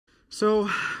So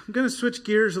I'm going to switch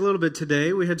gears a little bit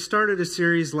today. We had started a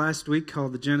series last week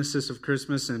called The Genesis of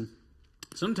Christmas, and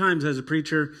sometimes as a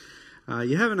preacher,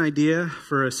 you have an idea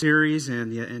for a series,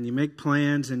 and you make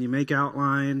plans, and you make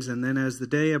outlines, and then as the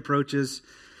day approaches,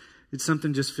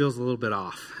 something just feels a little bit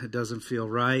off. It doesn't feel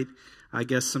right. I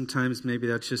guess sometimes maybe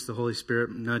that's just the Holy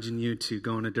Spirit nudging you to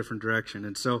go in a different direction.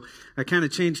 And so I kind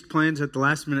of changed plans at the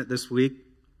last minute this week.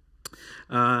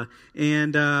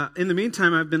 In the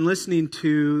meantime, I've been listening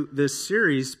to this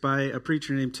series by a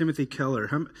preacher named Timothy Keller.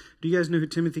 Do you guys know who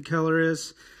Timothy Keller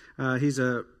is? He's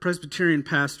a Presbyterian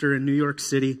pastor in New York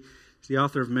City. He's the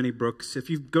author of many books. If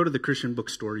you go to the Christian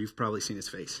bookstore, you've probably seen his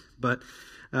face. But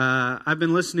I've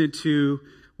been listening to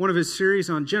one of his series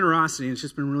on generosity, and it's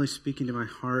just been really speaking to my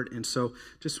heart. And so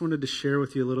just wanted to share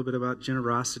with you a little bit about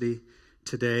generosity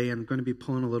today. I'm going to be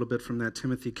pulling a little bit from that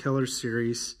Timothy Keller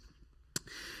series.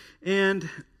 And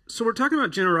so we're talking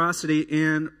about generosity,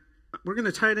 and we're going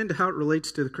to tie it into how it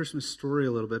relates to the Christmas story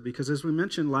a little bit, because as we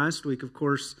mentioned last week, of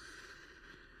course,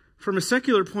 from a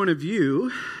secular point of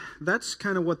view, that's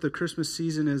kind of what the Christmas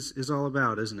season is all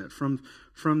about, isn't it?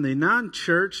 From the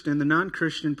non-churched and the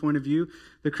non-Christian point of view,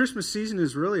 the Christmas season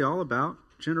is really all about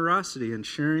generosity and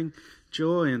sharing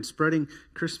joy and spreading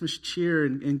Christmas cheer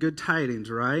and good tidings,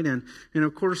 right? And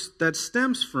of course, that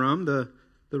stems from the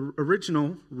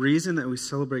original reason that we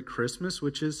celebrate Christmas,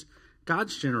 which is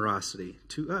God's generosity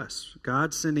to us.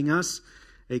 God sending us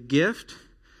a gift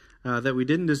that we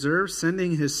didn't deserve,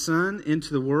 sending His Son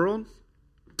into the world.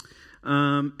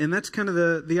 And that's kind of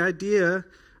the idea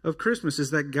of Christmas,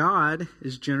 is that God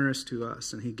is generous to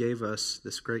us, and He gave us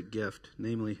this great gift,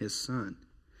 namely His Son.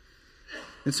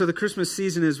 And so the Christmas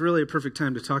season is really a perfect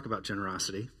time to talk about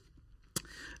generosity.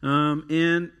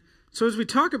 So as we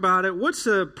talk about it,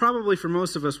 probably for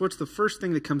most of us, what's the first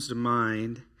thing that comes to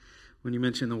mind when you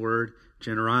mention the word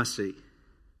generosity?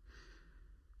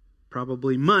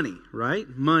 Probably money, right?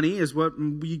 Money is what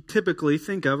we typically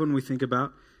think of when we think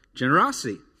about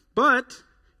generosity. But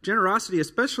generosity,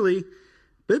 especially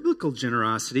biblical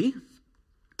generosity,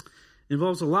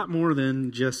 involves a lot more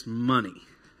than just money,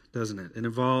 doesn't it? It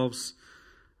involves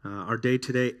our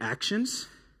day-to-day actions.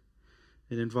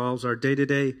 It involves our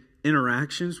day-to-day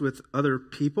interactions with other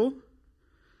people.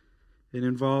 It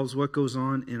involves what goes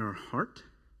on in our heart.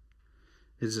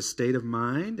 It is a state of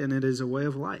mind, and it is a way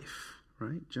of life,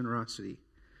 right? Generosity.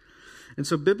 And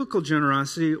so biblical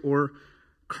generosity, or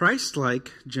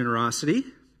Christ-like generosity,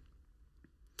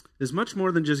 is much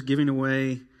more than just giving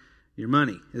away your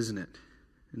money, isn't it?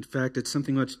 In fact, it's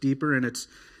something much deeper, and it's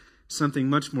something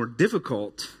much more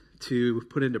difficult to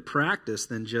put into practice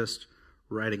than just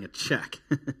writing a check.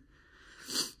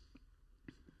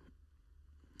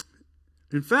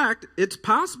 In fact, it's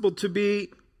possible to be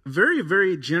very,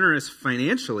 very generous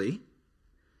financially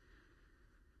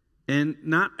and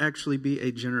not actually be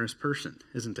a generous person,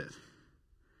 isn't it?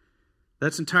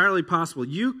 That's entirely possible.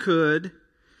 You could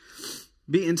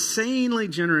be insanely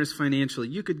generous financially.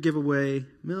 You could give away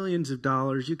millions of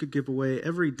dollars. You could give away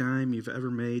every dime you've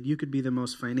ever made. You could be the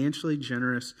most financially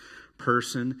generous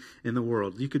person in the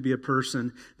world. You could be a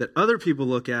person that other people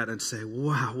look at and say,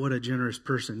 wow, what a generous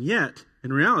person. Yet,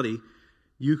 in reality,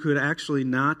 you could actually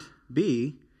not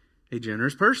be a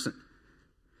generous person.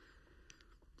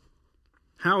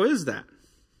 How is that?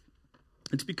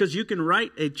 It's because you can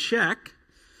write a check,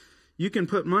 you can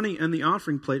put money on the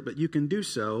offering plate, but you can do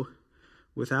so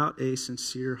without a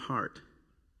sincere heart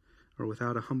or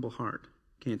without a humble heart,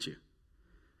 can't you?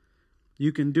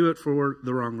 You can do it for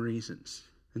the wrong reasons.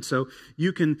 And so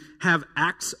you can have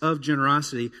acts of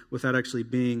generosity without actually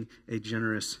being a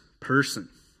generous person.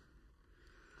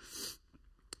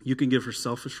 You can give for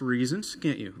selfish reasons,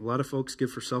 can't you? A lot of folks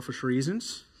give for selfish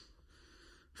reasons.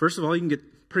 First of all, you can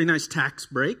get pretty nice tax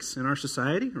breaks in our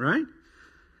society, right?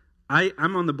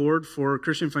 I'm on the board for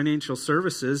Christian Financial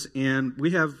Services, and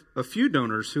we have a few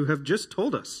donors who have just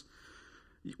told us,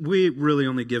 we really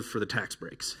only give for the tax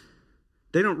breaks.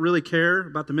 They don't really care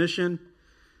about the mission.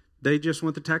 They just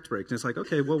want the tax breaks. And it's like,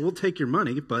 okay, well, we'll take your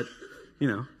money, but,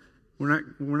 we're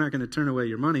not going to turn away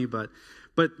your money, but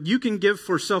you can give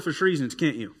for selfish reasons,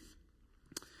 can't you?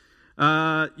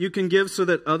 You can give so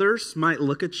that others might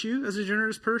look at you as a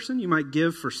generous person. You might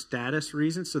give for status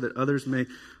reasons so that others may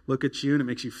look at you and it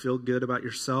makes you feel good about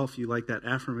yourself. You like that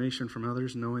affirmation from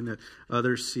others, knowing that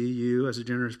others see you as a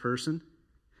generous person.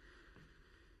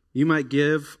 You might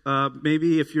give,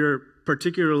 maybe if you're a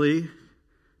particularly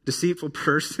deceitful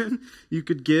person, you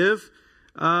could give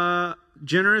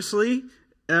generously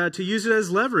to use it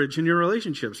as leverage in your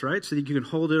relationships, right? So that you can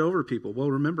hold it over people. Well,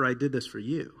 remember, I did this for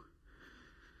you.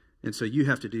 And so you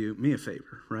have to do me a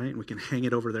favor, right? And we can hang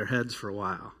it over their heads for a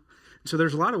while. So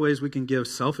there's a lot of ways we can give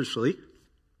selfishly.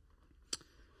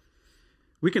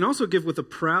 We can also give with a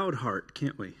proud heart,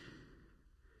 can't we?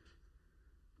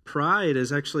 Pride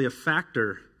is actually a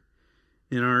factor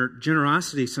in our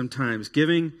generosity sometimes,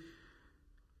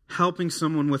 helping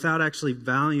someone without actually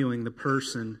valuing the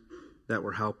person that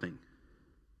we're helping.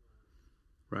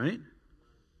 Right?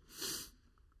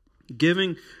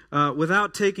 Giving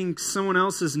without taking someone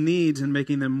else's needs and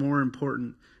making them more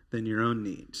important than your own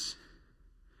needs.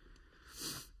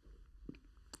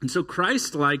 And so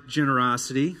Christ-like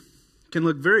generosity can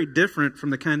look very different from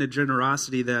the kind of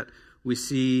generosity that we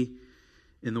see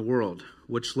in the world,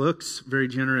 which looks very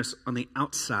generous on the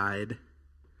outside,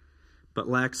 but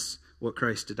lacks what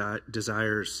Christ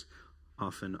desires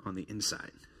often on the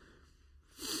inside.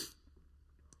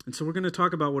 And so we're going to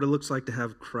talk about what it looks like to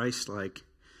have Christ-like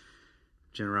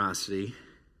generosity,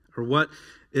 or what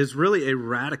is really a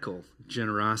radical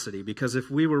generosity, because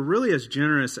if we were really as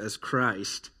generous as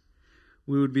Christ,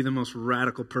 we would be the most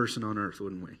radical person on earth,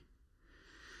 wouldn't we?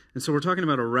 And so we're talking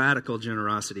about a radical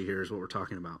generosity here is what we're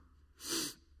talking about.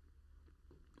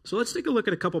 So let's take a look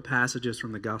at a couple passages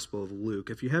from the Gospel of Luke.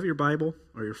 If you have your Bible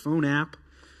or your phone app,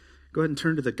 go ahead and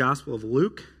turn to the Gospel of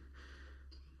Luke.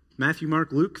 Matthew,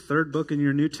 Mark, Luke, third book in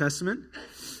your New Testament.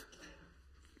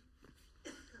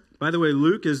 By the way,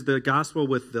 Luke is the Gospel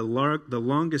with the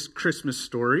longest Christmas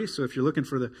story. So if you're looking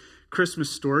for the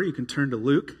Christmas story, you can turn to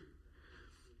Luke.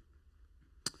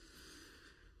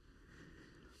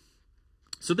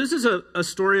 So this is a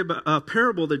story about a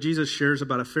parable that Jesus shares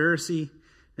about a Pharisee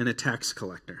and a tax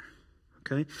collector.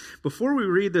 Okay? Before we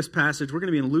read this passage, we're going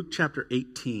to be in Luke chapter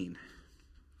 18.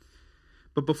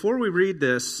 But before we read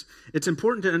this, it's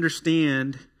important to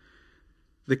understand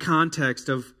the context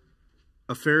of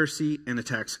a Pharisee and a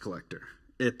tax collector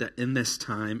in this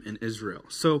time in Israel.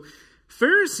 So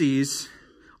Pharisees,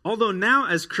 although now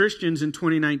as Christians in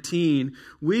 2019,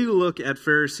 we look at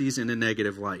Pharisees in a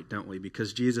negative light, don't we?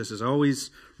 Because Jesus is always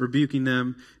rebuking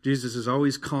them. Jesus is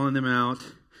always calling them out.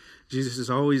 Jesus is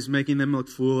always making them look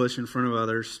foolish in front of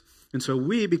others. And so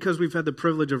because we've had the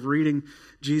privilege of reading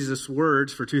Jesus'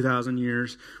 words for 2,000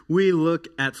 years, we look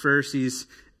at Pharisees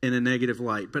in a negative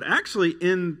light. But actually,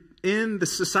 in the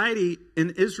society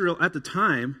in Israel at the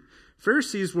time,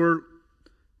 Pharisees were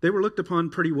looked upon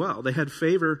pretty well. They had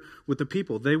favor with the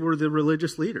people. They were the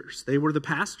religious leaders. They were the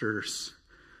pastors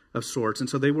of sorts. And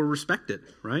so they were respected,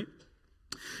 right?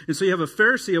 And so you have a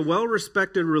Pharisee, a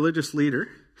well-respected religious leader,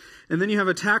 and then you have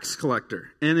a tax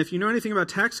collector. And if you know anything about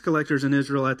tax collectors in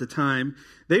Israel at the time,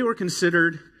 they were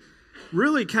considered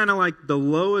really kind of like the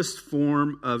lowest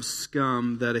form of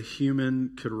scum that a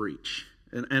human could reach.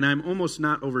 And I'm almost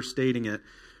not overstating it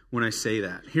when I say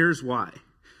that. Here's why.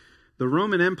 The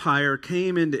Roman Empire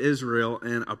came into Israel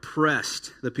and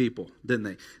oppressed the people, didn't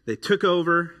they? They took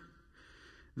over.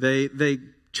 They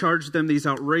charged them these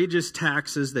outrageous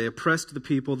taxes. They oppressed the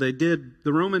people. The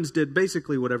Romans did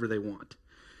basically whatever they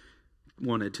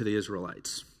wanted to the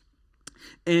Israelites.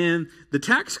 And the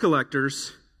tax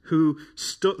collectors who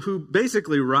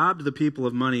basically robbed the people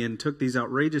of money and took these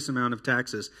outrageous amount of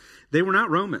taxes, they were not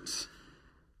Romans.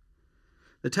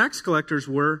 The tax collectors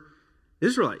were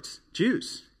Israelites,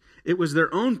 Jews. It was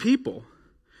their own people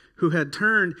who had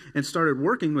turned and started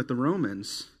working with the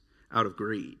Romans out of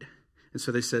greed. And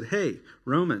so they said, hey,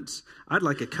 Romans, I'd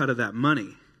like a cut of that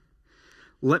money.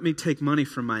 Let me take money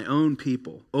from my own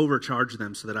people, overcharge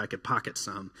them so that I could pocket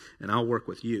some, and I'll work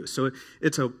with you. So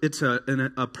it's a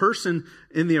person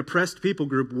in the oppressed people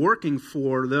group working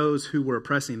for those who were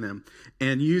oppressing them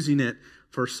and using it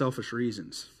for selfish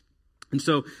reasons. And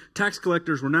so tax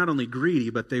collectors were not only greedy,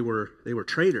 but they were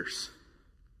traitors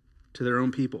to their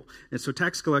own people. And so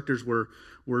tax collectors were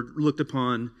looked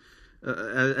upon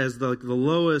as the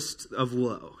lowest of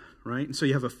low, right? And so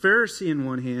you have a Pharisee in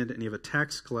one hand and you have a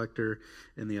tax collector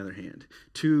in the other hand.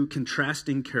 Two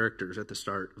contrasting characters at the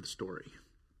start of the story.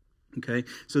 Okay,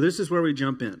 so this is where we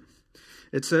jump in.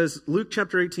 It says, Luke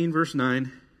chapter 18, verse 9,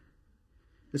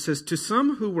 it says, to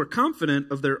some who were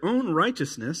confident of their own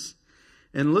righteousness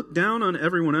and looked down on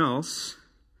everyone else,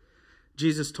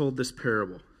 Jesus told this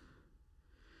parable.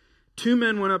 2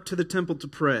 men went up to the temple to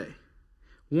pray.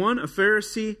 One a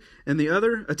Pharisee and the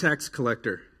other a tax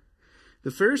collector. The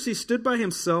Pharisee stood by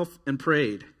himself and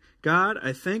prayed, God,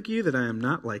 I thank you that I am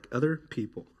not like other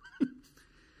people.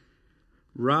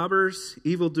 Robbers,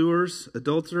 evildoers,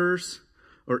 adulterers,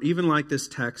 or even like this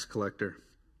tax collector.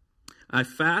 I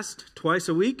fast twice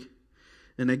a week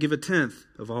and I give 1/10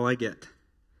 of all I get.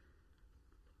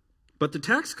 But the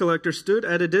tax collector stood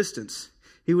at a distance.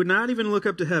 He would not even look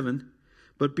up to heaven,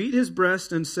 but beat his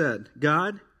breast and said,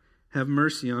 God, have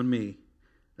mercy on me,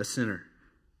 a sinner.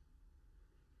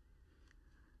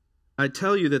 I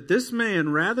tell you that this man,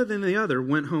 rather than the other,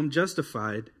 went home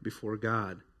justified before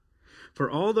God. For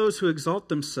all those who exalt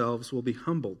themselves will be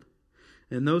humbled,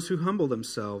 and those who humble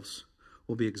themselves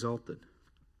will be exalted.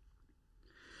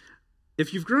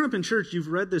 If you've grown up in church, you've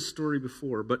read this story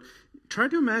before, but try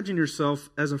to imagine yourself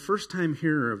as a first-time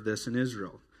hearer of this in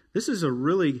Israel. This is a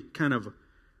really kind of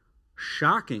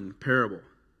shocking parable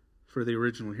for the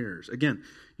original hearers. Again,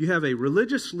 you have a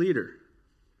religious leader,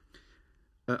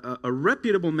 a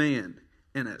reputable man,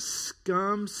 and a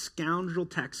scoundrel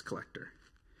tax collector.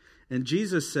 And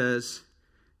Jesus says,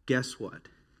 guess what?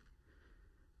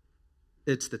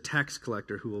 It's the tax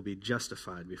collector who will be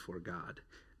justified before God,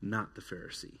 not the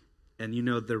Pharisee. And you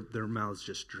know their mouths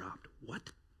just dropped. What?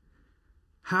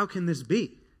 How can this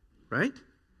be? Right?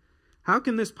 How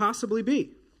can this possibly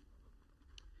be?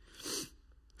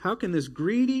 How can this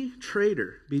greedy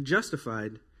traitor be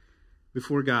justified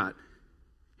before God?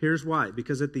 Here's why.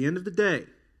 Because at the end of the day,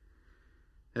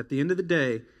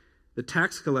 the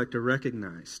tax collector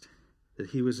recognized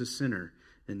that he was a sinner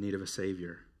in need of a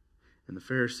Savior, and the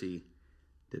Pharisee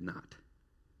did not.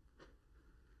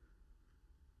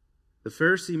 The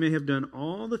Pharisee may have done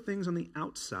all the things on the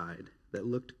outside that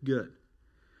looked good.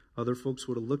 Other folks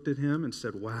would have looked at him and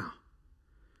said, wow,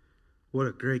 what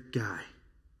a great guy.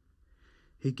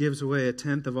 He gives away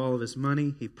 1/10 of all of his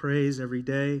money. He prays every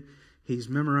day. He's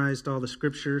memorized all the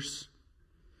scriptures.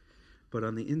 But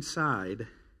on the inside,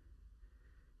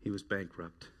 he was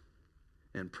bankrupt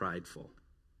and prideful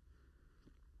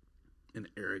and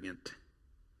arrogant.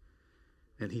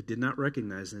 And he did not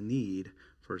recognize the need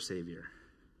for a Savior.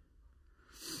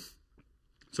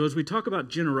 So as we talk about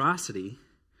generosity,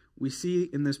 we see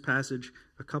in this passage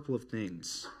a couple of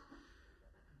things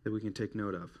that we can take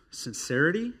note of.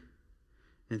 Sincerity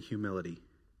and humility.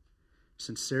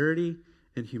 Sincerity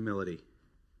and humility.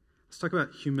 Let's talk about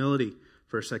humility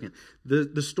for a second.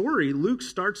 The story, Luke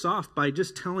starts off by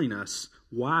just telling us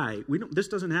why. This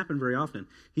doesn't happen very often.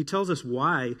 He tells us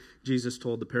why Jesus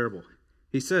told the parable.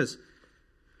 He says,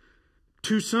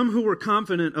 to some who were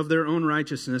confident of their own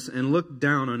righteousness and looked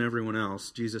down on everyone else,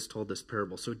 Jesus told this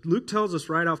parable. So Luke tells us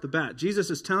right off the bat, Jesus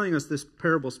is telling us this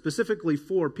parable specifically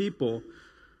for people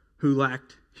who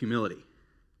lacked humility,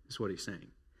 is what he's saying.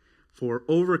 For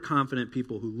overconfident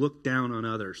people who look down on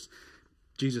others,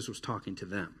 Jesus was talking to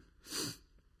them.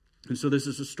 And so this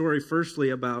is a story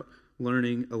firstly about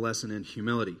learning a lesson in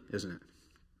humility, isn't it?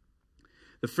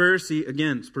 The Pharisee,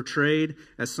 again, is portrayed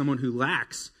as someone who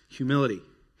lacks humility.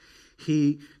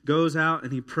 He goes out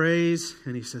and he prays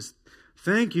and he says,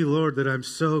 thank you, Lord, that I'm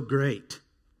so great.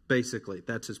 Basically,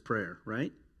 that's his prayer,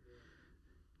 right?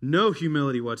 No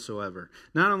humility whatsoever.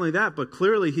 Not only that, but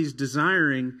clearly he's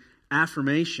desiring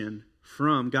affirmation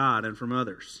from God and from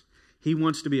others. He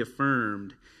wants to be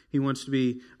affirmed. He wants to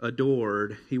be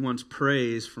adored. He wants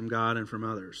praise from God and from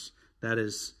others. That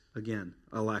is, again,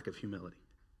 a lack of humility.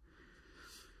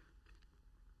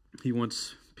 He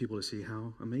wants people to see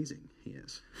how amazing he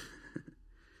is.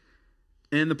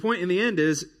 And the point in the end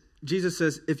is, Jesus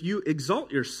says, if you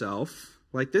exalt yourself,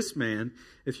 like this man,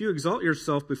 if you exalt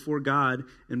yourself before God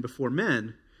and before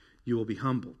men, you will be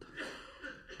humbled.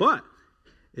 But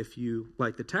if you,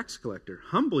 like the tax collector,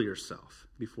 humble yourself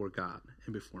before God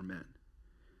and before men,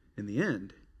 in the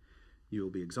end, you will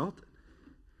be exalted.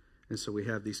 And so we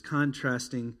have these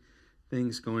contrasting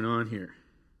things going on here.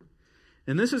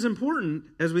 And this is important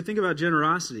as we think about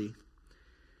generosity,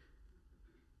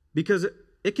 because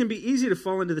it can be easy to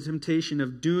fall into the temptation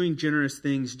of doing generous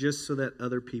things just so that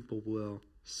other people will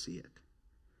see it.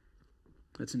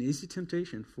 That's an easy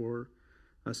temptation for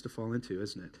us to fall into,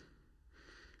 isn't it?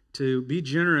 To be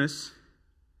generous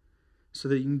so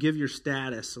that you can give your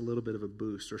status a little bit of a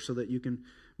boost, or so that you can,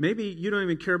 maybe you don't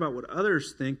even care about what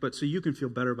others think, but so you can feel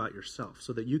better about yourself,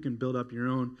 so that you can build up your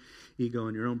own ego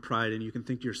and your own pride, and you can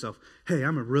think to yourself, hey,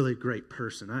 I'm a really great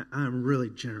person. I'm really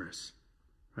generous,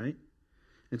 right?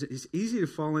 And it's easy to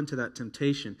fall into that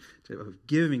temptation of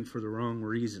giving for the wrong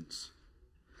reasons.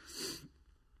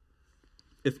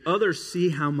 If others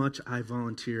see how much I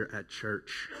volunteer at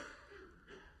church,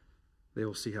 they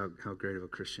will see how great of a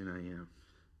Christian I am.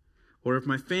 Or if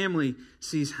my family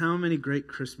sees how many great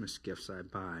Christmas gifts I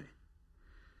buy,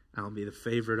 I'll be the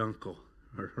favorite uncle,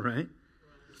 right?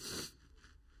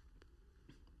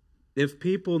 If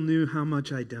people knew how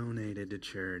much I donated to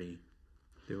charity,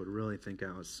 they would really think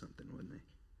I was something, wouldn't they?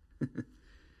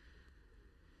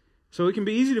 So it can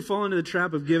be easy to fall into the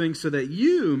trap of giving so that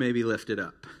you may be lifted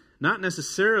up, not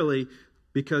necessarily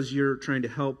because you're trying to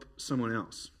help someone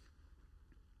else.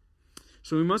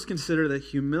 So we must consider that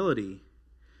humility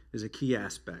is a key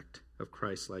aspect of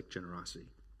Christ-like generosity.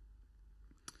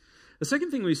 The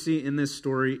second thing we see in this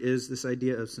story is this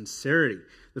idea of sincerity.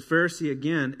 The Pharisee,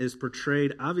 again, is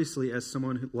portrayed obviously as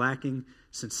someone lacking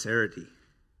sincerity.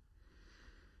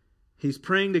 He's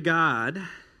praying to God,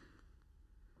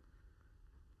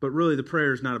 but really the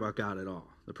prayer is not about God at all.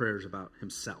 The prayer is about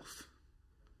himself.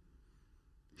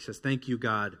 He says, "Thank you,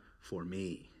 God, for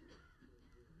me."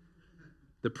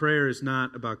 The prayer is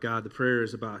not about God. The prayer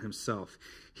is about himself.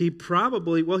 He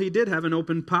did have an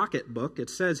open pocketbook.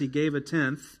 It says he gave a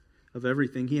tenth of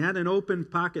everything. He had an open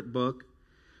pocketbook,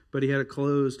 but he had a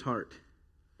closed heart.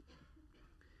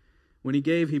 When he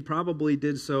gave, he probably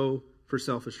did so for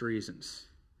selfish reasons.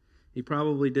 He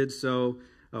probably did so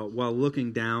while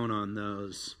looking down on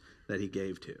those that he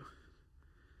gave to.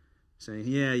 Saying,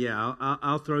 yeah,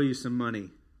 I'll throw you some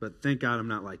money, but thank God I'm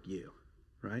not like you,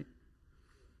 right?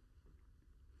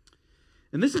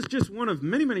 And this is just one of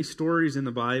many, many stories in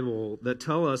the Bible that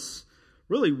tell us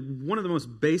really one of the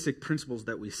most basic principles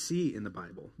that we see in the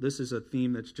Bible. This is a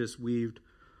theme that's just weaved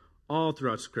all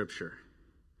throughout Scripture.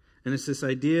 And it's this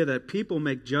idea that people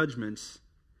make judgments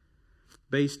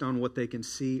based on what they can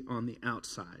see on the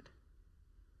outside.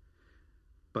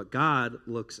 But God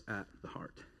looks at the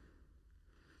heart.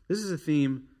 This is a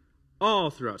theme all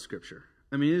throughout Scripture.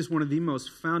 I mean, it is one of the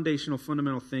most foundational,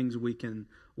 fundamental things we can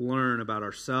learn about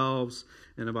ourselves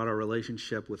and about our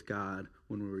relationship with God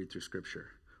when we read through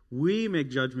Scripture. We make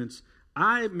judgments.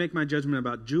 I make my judgment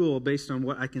about Jewel based on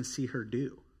what I can see her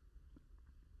do.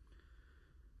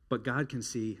 But God can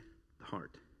see the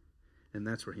heart. And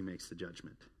that's where he makes the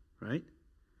judgment, right?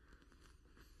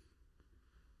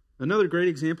 Another great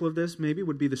example of this maybe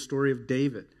would be the story of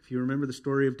David. If you remember the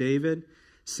story of David,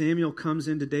 Samuel comes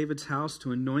into David's house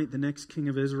to anoint the next king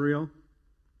of Israel.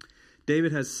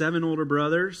 David has 7 older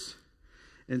brothers,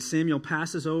 and Samuel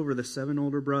passes over the 7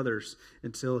 older brothers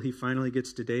until he finally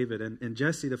gets to David. And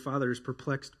Jesse, the father, is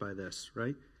perplexed by this,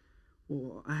 right?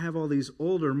 Well, I have all these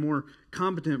older, more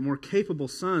competent, more capable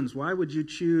sons. Why would you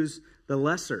choose the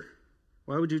lesser?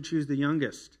 Why would you choose the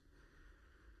youngest?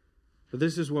 But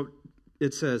this is what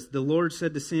it says. The Lord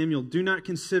said to Samuel, "Do not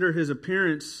consider his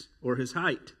appearance or his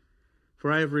height,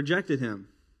 for I have rejected him.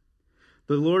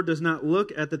 The Lord does not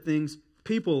look at the things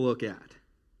people look at.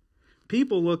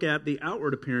 People look at the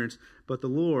outward appearance, but the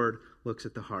Lord looks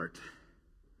at the heart."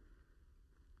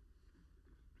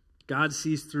 God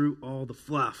sees through all the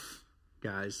fluff,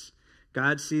 guys.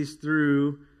 God sees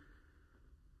through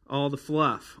all the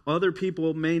fluff. Other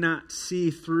people may not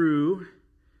see through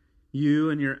you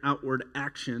and your outward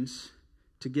actions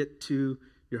to get to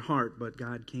your heart, but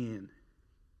God can.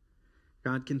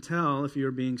 God can tell if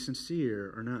you're being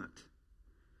sincere or not.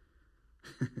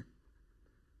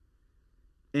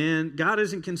 And God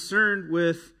isn't concerned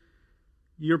with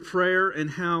your prayer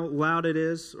and how loud it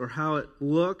is or how it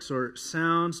looks or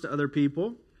sounds to other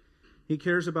people. He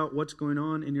cares about what's going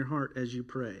on in your heart as you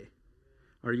pray.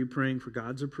 Are you praying for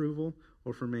God's approval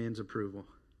or for man's approval?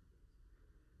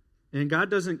 And God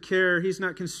doesn't care. He's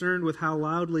not concerned with how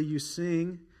loudly you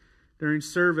sing during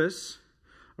service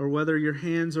or whether your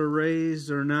hands are raised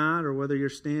or not, or whether you're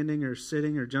standing or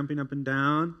sitting or jumping up and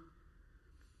down.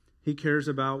 He cares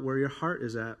about where your heart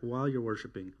is at while you're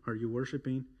worshiping. Are you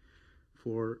worshiping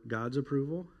for God's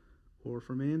approval or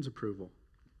for man's approval?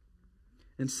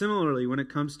 And similarly, when it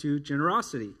comes to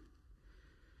generosity,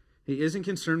 he isn't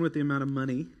concerned with the amount of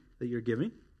money that you're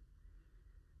giving.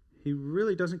 He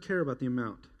really doesn't care about the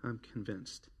amount, I'm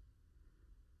convinced.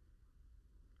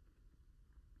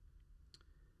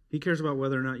 He cares about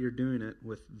whether or not you're doing it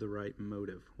with the right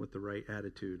motive, with the right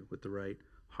attitude, with the right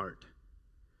heart.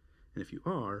 And if you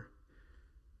are,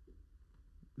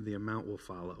 the amount will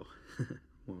follow,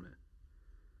 won't it?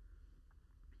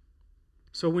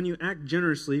 So when you act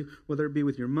generously, whether it be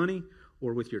with your money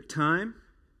or with your time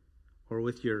or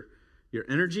with your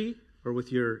energy or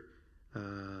with your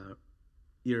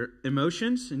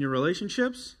emotions and your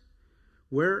relationships,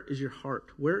 where is your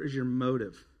heart? Where is your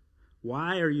motive?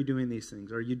 Why are you doing these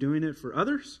things? Are you doing it for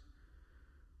others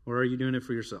or are you doing it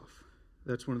for yourself?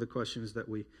 That's one of the questions that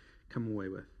we come away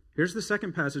with. Here's the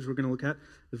second passage we're going to look at,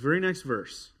 the very next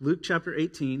verse, Luke chapter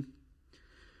 18,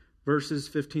 verses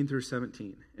 15 through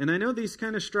 17. And I know these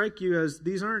kind of strike you as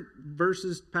these aren't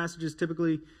passages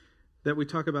typically that we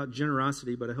talk about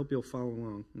generosity, but I hope you'll follow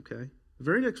along, okay? The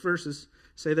very next verses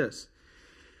say this: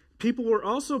 "People were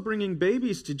also bringing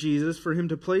babies to Jesus for him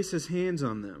to place his hands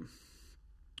on them.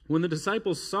 When the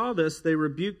disciples saw this, they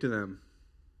rebuked them."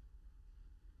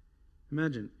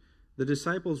 Imagine the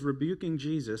disciples rebuking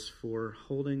Jesus for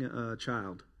holding a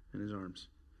child in his arms.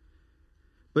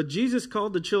 "But Jesus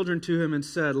called the children to him and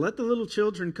said, 'Let the little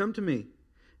children come to me,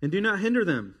 and do not hinder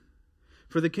them,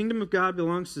 for the kingdom of God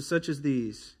belongs to such as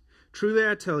these. Truly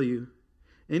I tell you,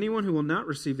 anyone who will not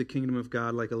receive the kingdom of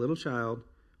God like a little child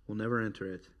will never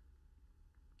enter it.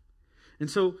 And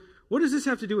so, what does this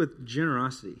have to do with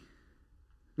generosity?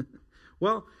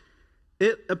 Well,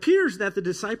 it appears that the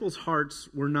disciples' hearts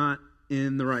were not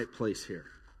in the right place here,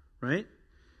 right?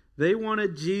 They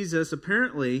wanted Jesus,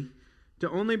 apparently, to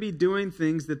only be doing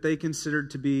things that they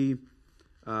considered to be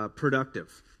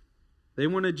productive. They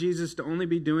wanted Jesus to only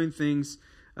be doing things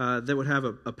that would have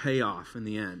a payoff in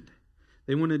the end.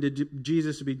 They wanted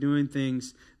Jesus to be doing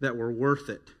things that were worth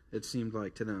it seemed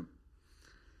like to them.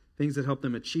 Things that helped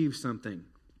them achieve something.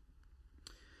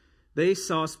 They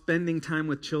saw spending time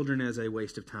with children as a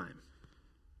waste of time.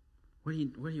 What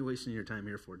are you wasting your time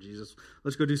here for, Jesus?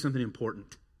 Let's go do something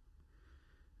important,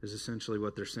 is essentially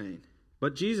what they're saying.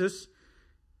 But Jesus,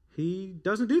 he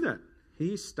doesn't do that.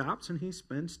 He stops and he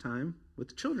spends time with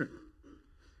the children.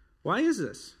 Why is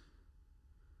this?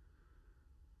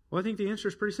 Well, I think the answer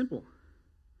is pretty simple.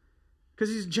 Because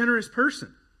he's a generous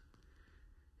person.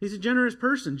 He's a generous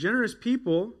person. Generous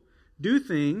people do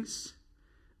things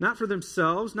not for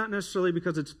themselves, not necessarily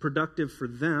because it's productive for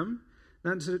them,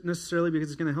 not necessarily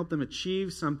because it's going to help them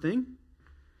achieve something,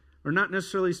 or not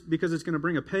necessarily because it's going to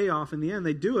bring a payoff in the end.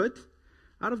 They do it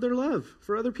out of their love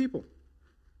for other people,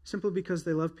 simply because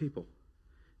they love people.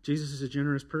 Jesus is a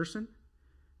generous person,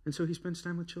 and so he spends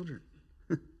time with children.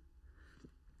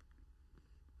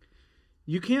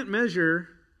 You can't measure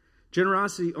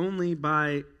generosity only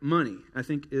by money, I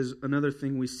think, is another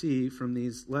thing we see from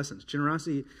these lessons.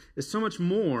 Generosity is so much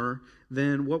more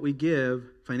than what we give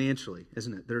financially,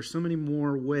 isn't it? There are so many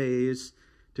more ways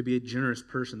to be a generous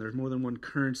person. There's more than one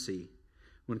currency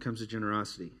when it comes to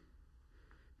generosity.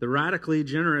 The radically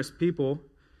generous people,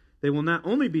 they will not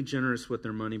only be generous with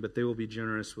their money, but they will be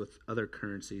generous with other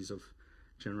currencies of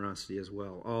generosity as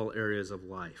well, all areas of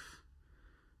life.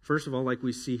 First of all, like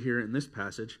we see here in this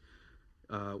passage,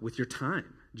 with your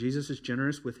time. Jesus is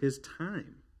generous with his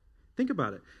time. Think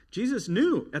about it. Jesus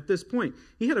knew at this point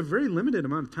he had a very limited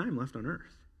amount of time left on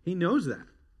earth. He knows that.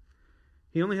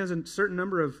 He only has a certain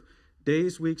number of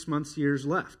days, weeks, months, years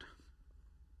left.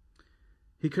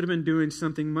 He could have been doing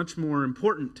something much more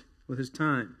important with his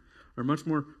time, or much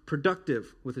more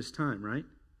productive with his time, right?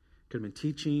 Could have been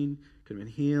teaching, could have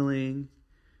been healing,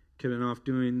 could have been off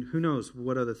doing who knows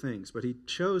what other things. But he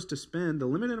chose to spend the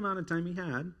limited amount of time he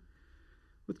had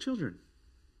with children.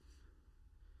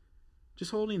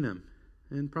 Just holding them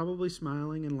and probably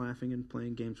smiling and laughing and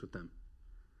playing games with them.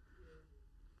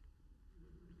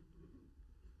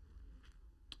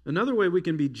 Another way we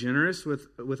can be generous with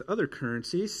other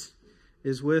currencies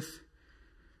is with,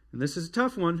 and this is a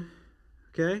tough one,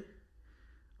 okay?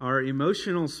 Our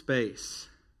emotional space.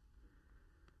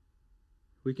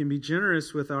 We can be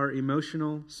generous with our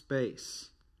emotional space.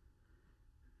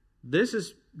 This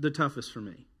is the toughest for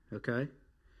me, okay?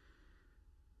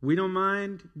 We don't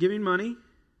mind giving money.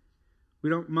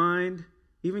 We don't mind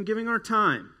even giving our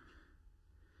time.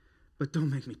 But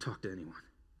don't make me talk to anyone.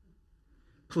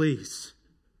 Please.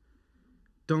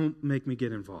 Don't make me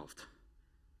get involved.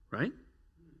 Right?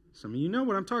 Some of you know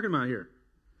what I'm talking about here.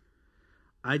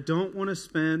 I don't want to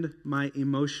spend my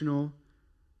emotional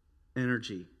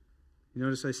energy. You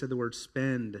notice I said the word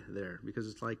spend there because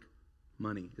it's like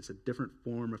money. It's a different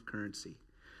form of currency.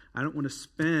 I don't want to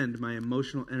spend my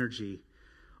emotional energy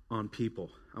on people.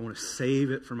 I want to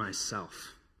save it for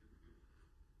myself.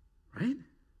 Right?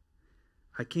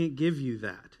 I can't give you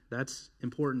that. That's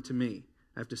important to me.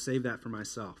 I have to save that for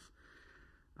myself.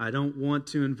 I don't want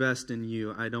to invest in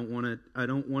you. I don't want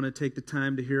to take the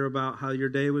time to hear about how your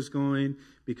day was going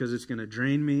because it's going to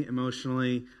drain me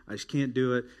emotionally. I just can't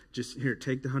do it. Just here,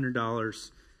 take the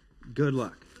 $100. Good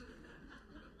luck.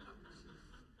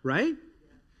 Right?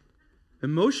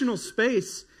 Emotional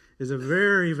space is a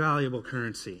very valuable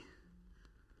currency.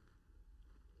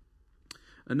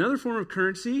 Another form of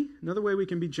currency, another way we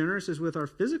can be generous is with our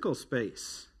physical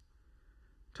space.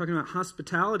 I'm talking about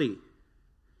hospitality.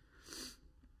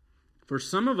 For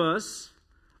some of us,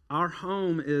 our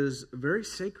home is very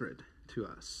sacred to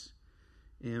us.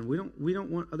 And we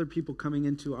don't want other people coming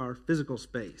into our physical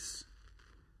space.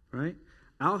 Right?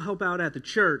 I'll help out at the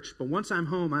church, but once I'm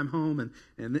home,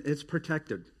 and it's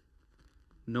protected.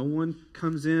 No one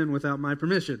comes in without my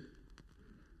permission.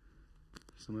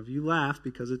 Some of you laugh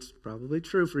because it's probably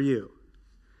true for you.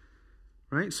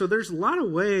 Right? So there's a lot of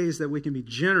ways that we can be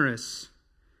generous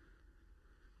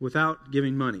without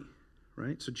giving money.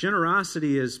 Right? So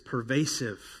generosity is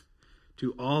pervasive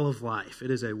to all of life.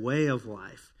 It is a way of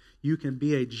life. You can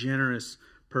be a generous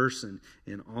person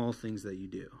in all things that you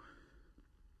do.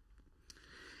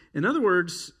 In other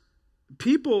words,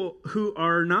 people who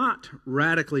are not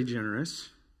radically generous,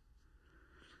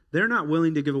 they're not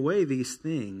willing to give away these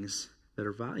things that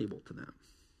are valuable to them.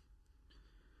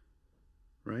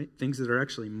 Right? Things that are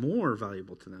actually more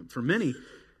valuable to them. For many,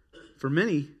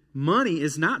 money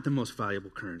is not the most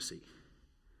valuable currency.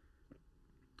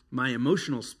 My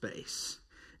emotional space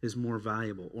is more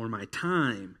valuable, or my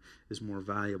time is more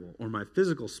valuable, or my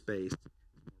physical space is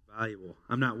more valuable.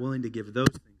 I'm not willing to give those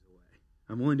things away.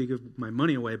 I'm willing to give my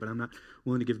money away, but I'm not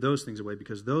willing to give those things away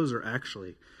because those are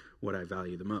actually what I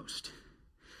value the most.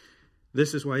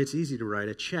 This is why it's easy to write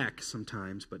a check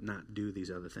sometimes, but not do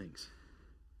these other things.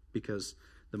 Because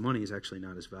the money is actually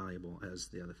not as valuable as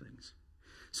the other things.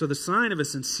 So the sign of a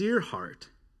sincere heart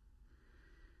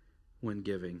when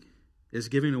giving is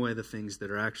giving away the things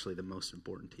that are actually the most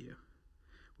important to you.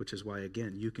 Which is why,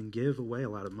 again, you can give away a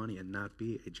lot of money and not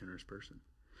be a generous person.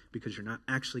 Because you're not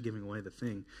actually giving away the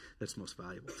thing that's most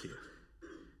valuable to you. You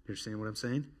understand what I'm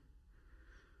saying?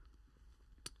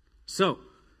 So,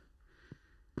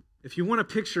 if you want a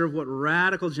picture of what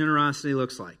radical generosity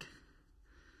looks like,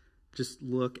 just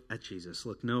look at Jesus.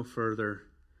 Look no further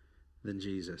than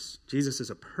Jesus. Jesus is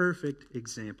a perfect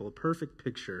example, a perfect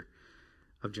picture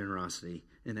of generosity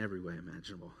in every way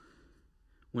imaginable.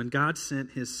 When God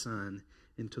sent his Son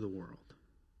into the world,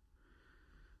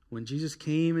 when Jesus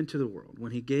came into the world,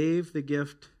 when he gave the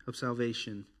gift of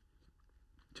salvation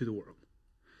to the world,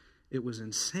 it was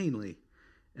insanely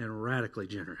and radically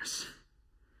generous.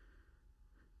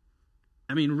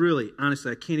 I mean, really,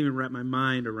 honestly, I can't even wrap my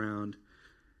mind around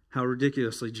how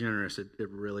ridiculously generous it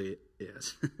really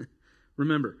is.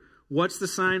 Remember, what's the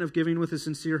sign of giving with a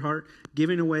sincere heart?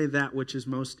 Giving away that which is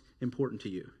most important to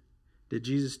you. Did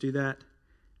Jesus do that?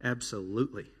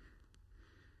 Absolutely.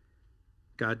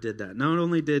 God did that. Not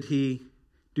only did he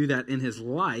do that in his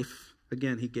life,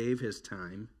 again, he gave his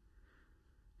time.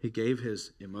 He gave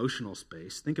his emotional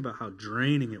space. Think about how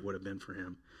draining it would have been for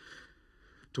him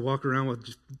to walk around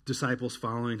with disciples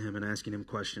following him and asking him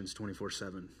questions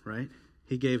 24/7, right?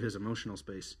 He gave his emotional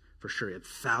space for sure. He had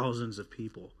thousands of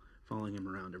people following him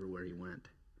around everywhere he went.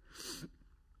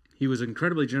 He was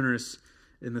incredibly generous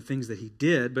in the things that he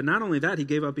did, but not only that, he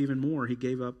gave up even more. He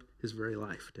gave up his very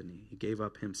life, didn't he? He gave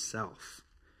up himself.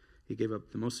 He gave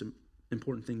up the most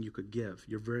important thing you could give,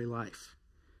 your very life.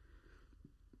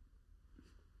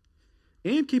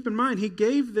 And keep in mind, he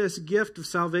gave this gift of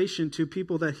salvation to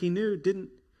people that he knew didn't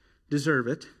deserve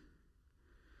it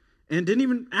and didn't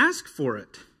even ask for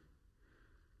it.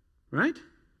 Right?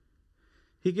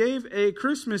 He gave a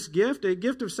Christmas gift, a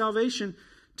gift of salvation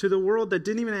to the world that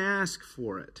didn't even ask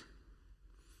for it.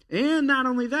 And not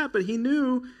only that, but he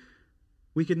knew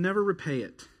we could never repay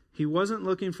it. He wasn't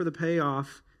looking for the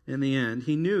payoff in the end.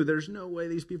 He knew there's no way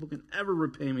these people can ever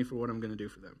repay me for what I'm going to do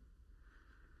for them.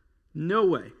 No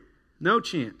way. No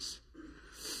chance.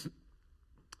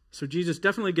 So Jesus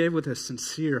definitely gave with a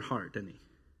sincere heart, didn't he?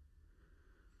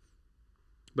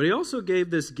 But he also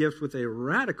gave this gift with a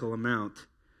radical amount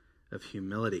of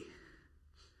humility.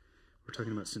 We're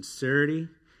talking about sincerity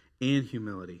and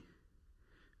humility.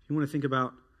 If you want to think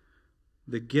about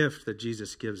the gift that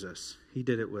Jesus gives us, he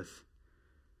did it with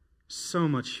so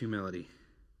much humility.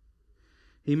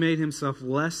 He made himself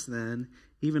less than,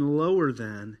 even lower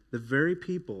than, the very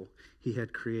people he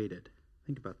had created.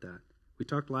 Think about that. We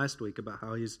talked last week about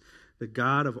how he's the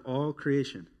God of all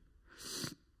creation.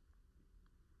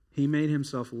 He made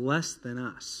himself less than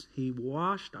us. He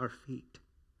washed our feet,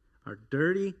 our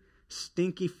dirty,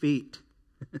 stinky feet.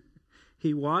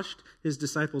 He washed his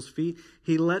disciples' feet.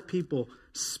 He let people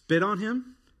spit on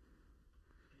him.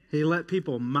 He let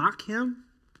people mock him.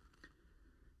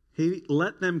 He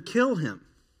let them kill him.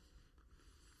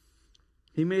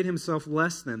 He made himself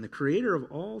less than. The creator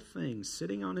of all things,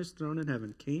 sitting on his throne in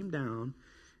heaven, came down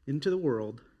into the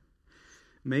world,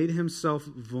 made himself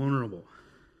vulnerable,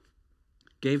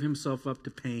 gave himself up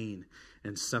to pain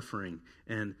and suffering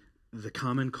and the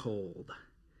common cold.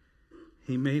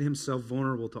 He made himself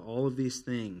vulnerable to all of these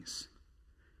things.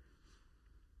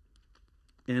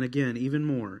 And again, even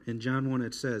more, in John 1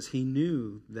 it says, he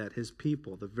knew that his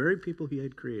people, the very people he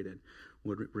had created,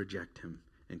 would reject him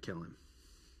and kill him.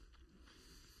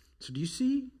 So do you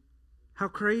see how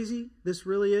crazy this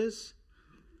really is?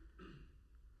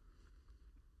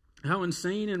 How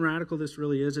insane and radical this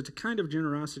really is. It's a kind of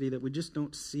generosity that we just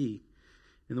don't see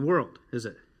in the world, is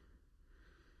it?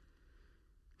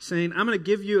 Saying, I'm going to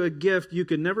give you a gift you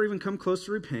could never even come close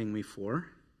to repaying me for.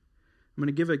 I'm going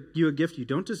to give you a gift you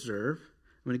don't deserve.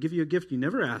 I'm going to give you a gift you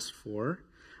never asked for.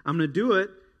 I'm going to do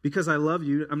it because I love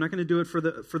you. I'm not going to do it for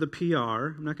the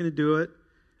PR. I'm not going to do it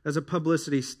as a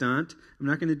publicity stunt. I'm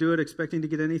not going to do it expecting to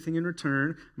get anything in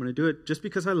return. I'm going to do it just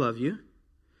because I love you.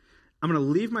 I'm going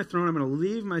to leave my throne. I'm going to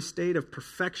leave my state of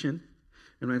perfection.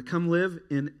 And I'm going to come live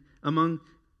in among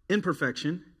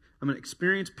imperfection. I'm going to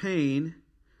experience pain.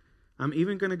 I'm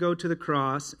even going to go to the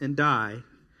cross and die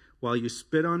while you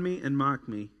spit on me and mock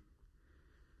me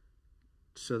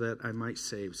so that I might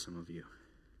save some of you.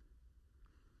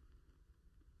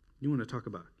 You want to talk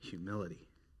about humility.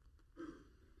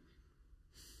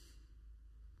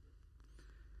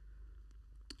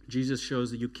 Jesus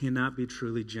shows that you cannot be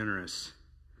truly generous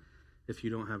if you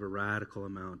don't have a radical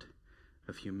amount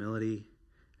of humility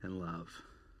and love.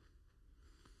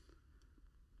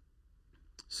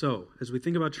 So, as we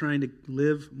think about trying to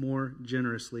live more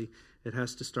generously, it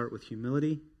has to start with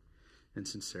humility and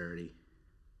sincerity.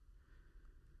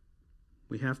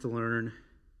 We have to learn,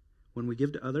 when we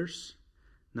give to others,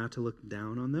 not to look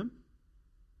down on them.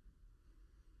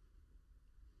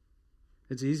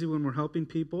 It's easy when we're helping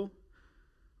people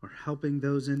or helping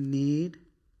those in need,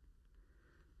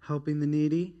 helping the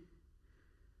needy.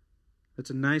 That's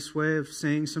a nice way of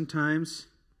saying sometimes,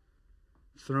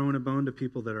 throwing a bone to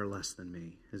people that are less than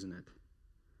me, isn't it?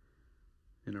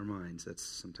 In our minds, that's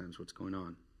sometimes what's going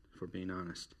on, if we're being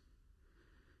honest.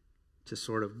 To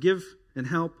sort of give and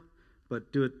help,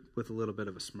 but do it with a little bit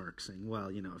of a smirk, saying, well,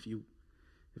 if you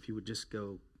would just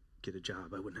go get a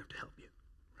job, I wouldn't have to help you,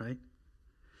 right?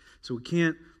 So we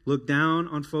can't look down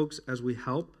on folks as we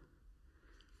help.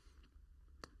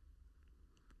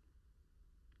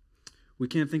 We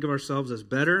can't think of ourselves as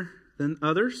better than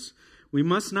others. We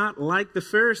must not, like the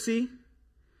Pharisee,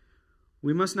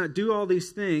 we must not do all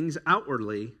these things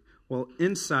outwardly while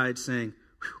inside saying,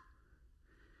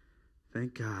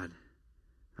 thank God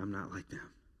I'm not like them.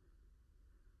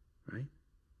 Right?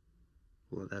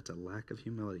 Well, that's a lack of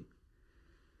humility.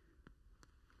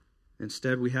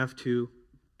 Instead, we have to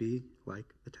be like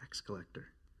the tax collector,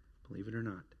 believe it or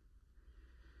not.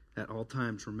 At all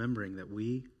times, remembering that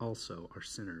we also are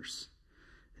sinners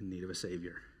in need of a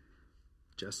Savior.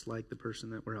 Just like the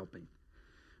person that we're helping.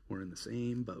 We're in the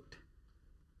same boat.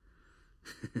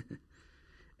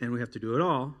 And we have to do it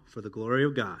all for the glory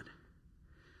of God,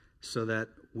 so that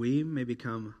we may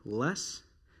become less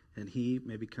and He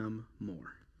may become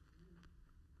more.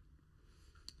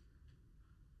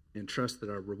 And trust that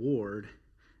our reward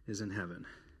is in heaven.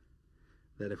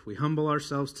 That if we humble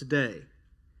ourselves today,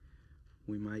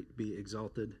 we might be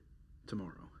exalted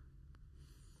tomorrow.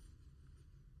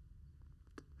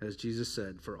 As Jesus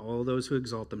said, for all those who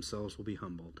exalt themselves will be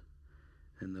humbled,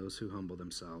 and those who humble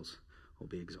themselves will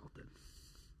be exalted.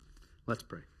 Let's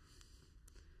pray.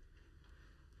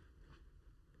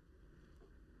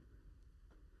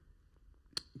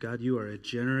 God, you are a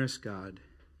generous God.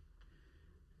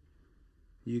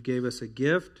 You gave us a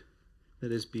gift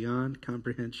that is beyond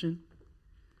comprehension,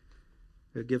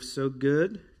 a gift so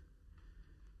good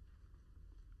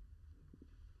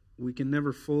we can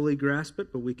never fully grasp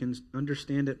it, but we can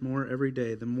understand it more every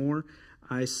day. The more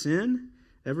I sin,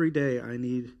 every day I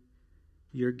need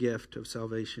your gift of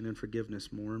salvation and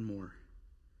forgiveness more and more.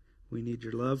 We need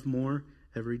your love more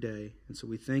every day. And so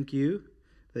we thank you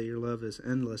that your love is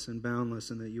endless and boundless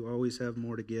and that you always have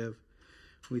more to give.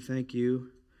 We thank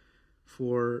you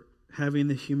for having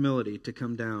the humility to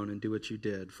come down and do what you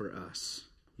did for us.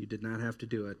 You did not have to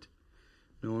do it.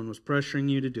 No one was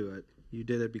pressuring you to do it. You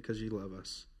did it because you love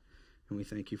us. And we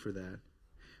thank you for that.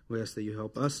 We ask that you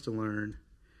help us to learn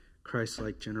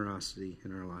Christ-like generosity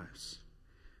in our lives.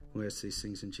 We ask these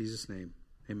things in Jesus' name.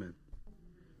 Amen.